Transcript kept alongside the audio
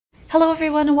Hello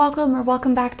everyone and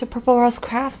welcome back to Purple Rose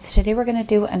Crafts. Today we're going to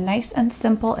do a nice and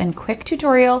simple and quick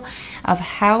tutorial of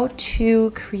how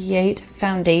to create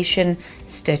foundation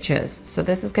stitches. So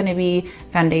this is going to be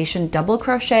foundation double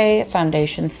crochet,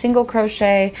 foundation single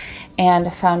crochet,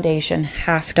 and foundation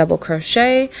half double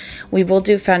crochet. We will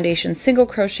do foundation single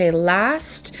crochet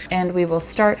last, and we will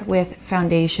start with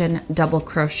foundation double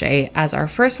crochet as our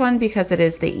first one because it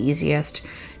is the easiest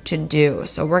to do.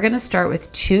 So we're going to start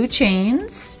with 2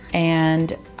 chains,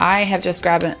 and I have just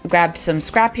grabbed some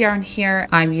scrap yarn here.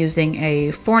 I'm using a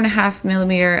 4.5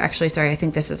 millimeter, actually sorry, I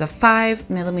think this is a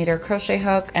 5 millimeter crochet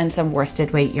hook and some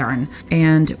worsted weight yarn.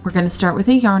 And we're going to start with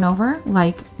a yarn over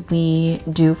like we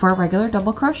do for a regular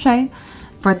double crochet.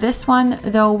 For this one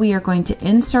though, we are going to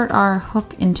insert our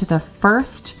hook into the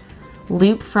first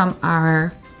loop from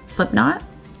our slip knot,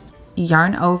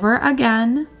 yarn over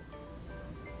again,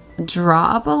 draw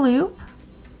up a loop,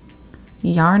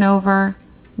 yarn over.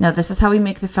 Now this is how we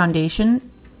make the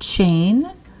foundation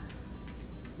chain.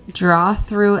 Draw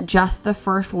through just the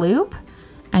first loop,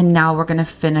 and now we're going to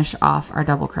finish off our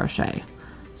double crochet.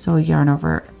 So yarn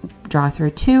over, draw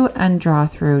through 2, and draw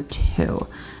through 2.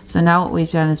 So now what we've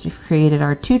done is we've created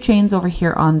our 2 chains over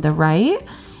here on the right,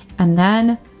 and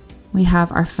then we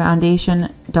have our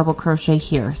foundation double crochet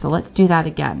here. So let's do that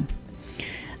again.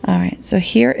 All right, so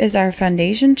here is our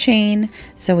foundation chain.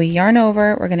 So we yarn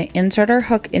over, we're going to insert our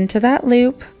hook into that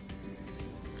loop,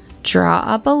 draw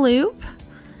up a loop.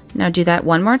 Now do that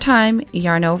one more time,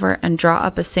 yarn over and draw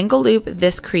up a single loop.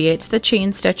 This creates the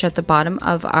chain stitch at the bottom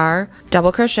of our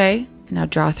double crochet. Now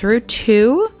draw through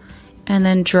 2 and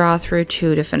then draw through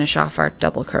 2 to finish off our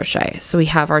double crochet. So we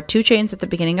have our 2 chains at the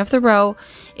beginning of the row.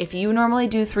 If you normally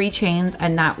do 3 chains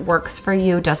and that works for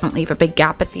you, doesn't leave a big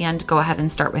gap at the end, go ahead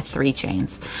and start with 3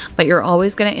 chains. But you're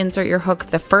always going to insert your hook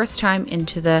the first time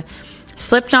into the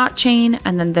slip knot chain,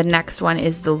 and then the next one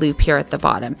is the loop here at the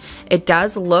bottom. It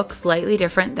does look slightly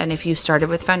different than if you started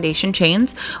with foundation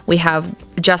chains. We have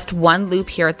just 1 loop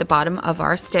here at the bottom of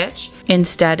our stitch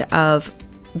instead of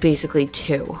basically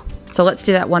 2. So let's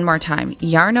do that one more time.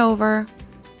 Yarn over,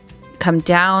 come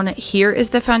down. Here is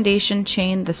the foundation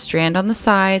chain, the strand on the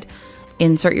side.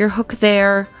 Insert your hook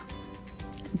there,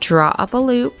 draw up a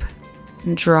loop,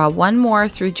 and draw 1 more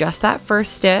through just that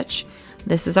first stitch.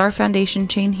 This is our foundation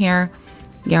chain here.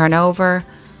 Yarn over,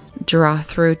 draw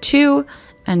through 2,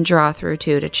 and draw through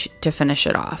 2 to finish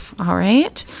it off. All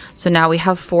right, so now we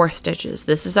have 4 stitches.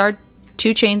 This is our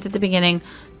 2 chains at the beginning,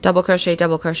 double crochet,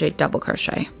 double crochet, double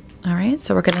crochet. All right,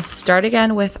 so we're going to start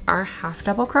again with our half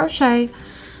double crochet.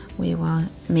 We will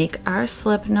make our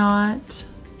slip knot,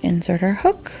 insert our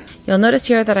hook. You'll notice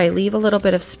here that I leave a little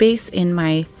bit of space in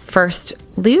my first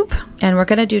loop, and we're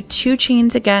going to do 2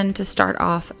 chains again to start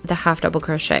off the half double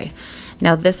crochet.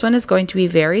 Now this one is going to be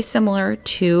very similar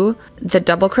to the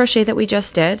double crochet that we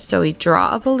just did. So we draw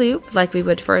up a loop like we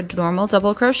would for a normal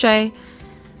double crochet,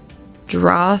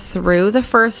 draw through the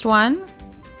first one.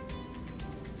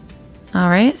 All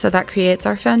right, so that creates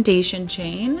our foundation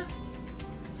chain,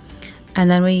 and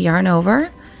then we yarn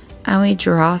over and we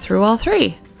draw through all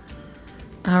 3.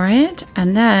 All right,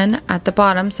 and then at the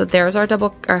bottom, so there's our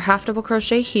half double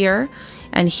crochet here,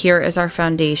 and here is our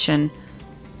foundation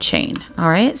chain. All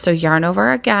right, so yarn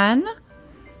over again,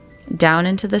 down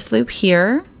into this loop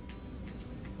here.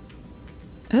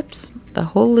 Oops, the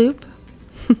whole loop.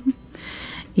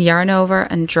 Yarn over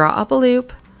and draw up a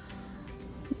loop,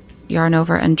 yarn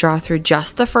over and draw through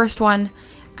just the first one,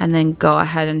 and then go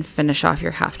ahead and finish off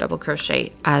your half double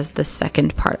crochet as the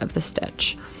second part of the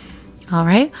stitch. All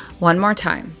right, one more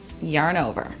time, yarn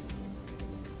over.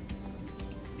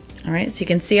 All right, so you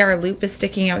can see our loop is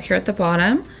sticking out here at the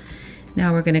bottom.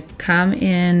 Now we're going to come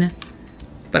in,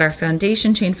 but our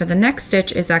foundation chain for the next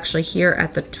stitch is actually here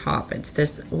at the top. It's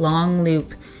this long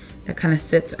loop that kind of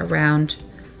sits around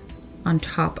on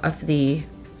top of the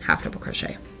half double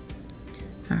crochet.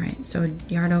 All right, so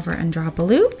yarn over and drop a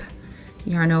loop,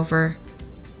 yarn over,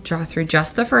 draw through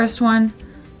just the first one,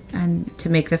 and to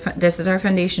make this is our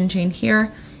foundation chain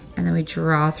here, and then we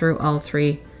draw through all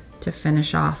 3 to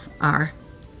finish off our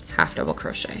half double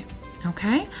crochet.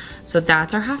 Okay, so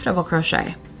that's our half double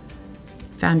crochet,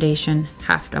 foundation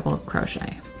half double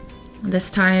crochet.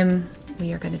 This time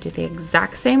we are going to do the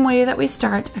exact same way that we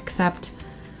start, except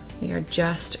we are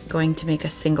just going to make a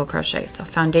single crochet. So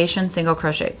foundation single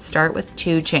crochet, start with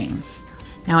 2 chains.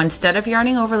 Now instead of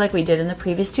yarning over like we did in the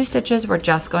previous 2 stitches, we're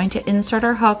just going to insert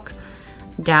our hook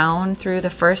down through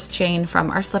the first chain from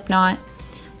our slip knot,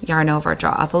 yarn over,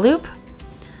 draw up a loop,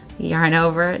 yarn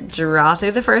over, draw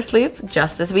through the first loop,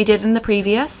 just as we did in the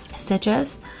previous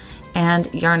stitches,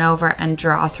 and yarn over and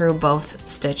draw through both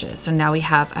stitches. So now we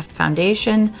have a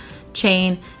foundation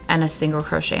chain, and a single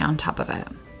crochet on top of it.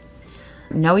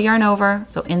 No yarn over,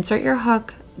 so insert your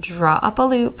hook, draw up a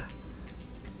loop,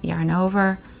 yarn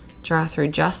over, draw through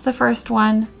just the first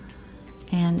one,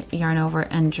 and yarn over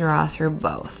and draw through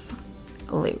both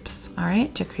loops, all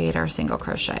right, to create our single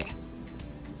crochet.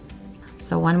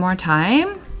 So one more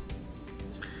time.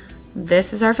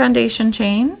 This is our foundation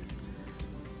chain.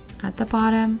 At the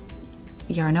bottom,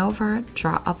 yarn over,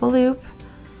 draw up a loop,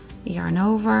 yarn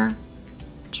over,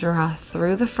 draw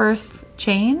through the first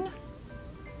chain,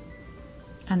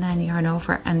 and then yarn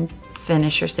over and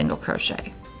finish your single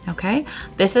crochet. Okay,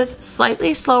 this is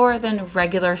slightly slower than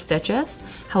regular stitches.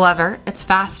 However, it's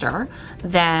faster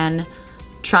than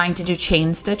trying to do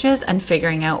chain stitches and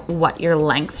figuring out what your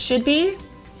length should be.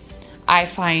 I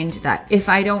find that if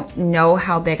I don't know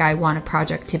how big I want a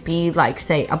project to be, like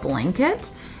say a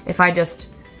blanket, if I just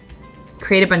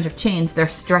create a bunch of chains, they're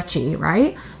stretchy,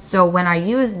 right? So when I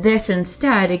use this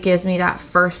instead, it gives me that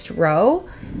first row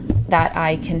that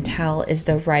I can tell is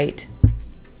the right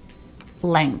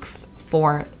length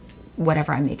for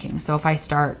whatever I'm making. So if I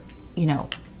start, you know,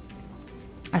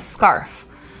 a scarf,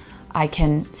 I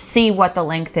can see what the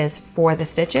length is for the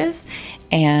stitches,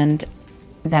 and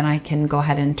then I can go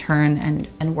ahead and turn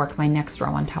and work my next row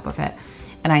on top of it.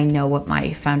 And I know what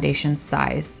my foundation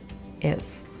size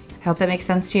is. I hope that makes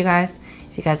sense to you guys.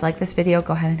 If you guys like this video,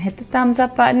 go ahead and hit the thumbs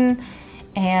up button.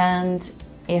 And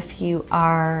if you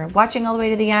are watching all the way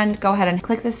to the end, go ahead and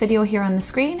click this video here on the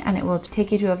screen and it will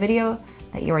take you to a video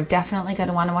that you are definitely going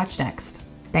to want to watch next.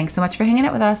 Thanks so much for hanging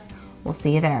out with us. We'll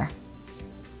see you there.